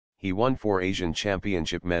He won 4 Asian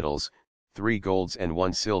Championship medals, 3 golds and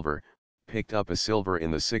 1 silver, picked up a silver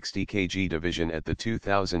in the 60 kg division at the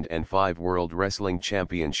 2005 World Wrestling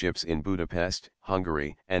Championships in Budapest,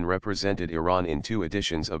 Hungary, and represented Iran in 2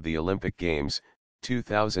 editions of the Olympic Games,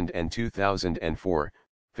 2000 and 2004,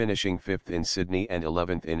 finishing 5th in Sydney and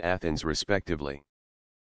 11th in Athens respectively.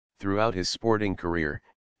 Throughout his sporting career,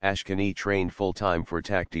 Ashkani trained full-time for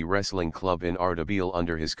Takti Wrestling Club in Ardabil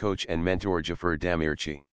under his coach and mentor Jafar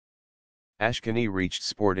Damirchi. Ashkani reached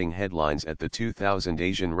sporting headlines at the 2000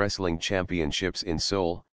 Asian Wrestling Championships in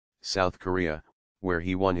Seoul, South Korea, where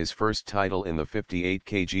he won his first title in the 58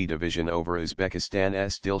 kg division over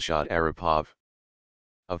Uzbekistan's Dilshad Aripov.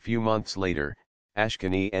 A few months later,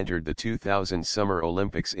 Ashkani entered the 2000 Summer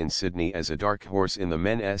Olympics in Sydney as a dark horse in the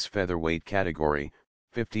men's featherweight category,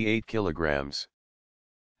 58 kilograms.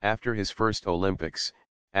 After his first Olympics,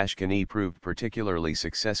 Ashkani proved particularly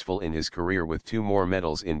successful in his career with 2 more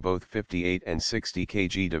medals in both 58 and 60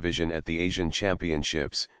 kg division at the Asian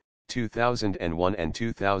Championships, 2001 and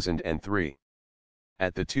 2003.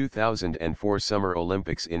 At the 2004 Summer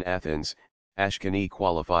Olympics in Athens, Ashkani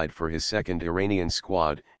qualified for his second Iranian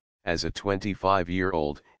squad, as a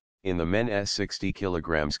 25-year-old, in the men's 60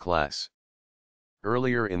 kilograms class.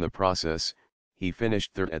 Earlier in the process, he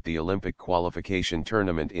finished third at the Olympic qualification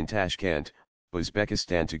tournament in Tashkent,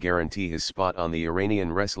 Uzbekistan to guarantee his spot on the Iranian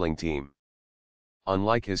wrestling team.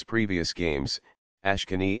 Unlike his previous games,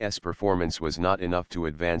 Ashkani's performance was not enough to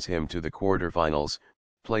advance him to the quarterfinals,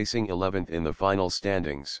 placing 11th in the final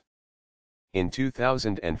standings. In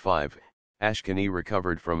 2005, Ashkani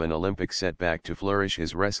recovered from an Olympic setback to flourish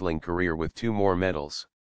his wrestling career with 2 more medals.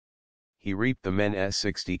 He reaped the men's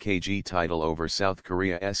 60 kg title over South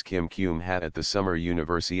Korea's Kim Kyum-ha at the Summer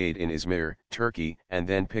Universiade in Izmir, Turkey, and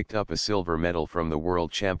then picked up a silver medal from the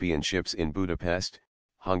World Championships in Budapest,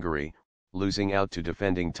 Hungary, losing out to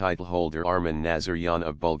defending title holder Arman Nazaryan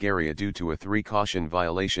of Bulgaria due to a 3-caution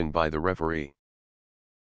violation by the referee.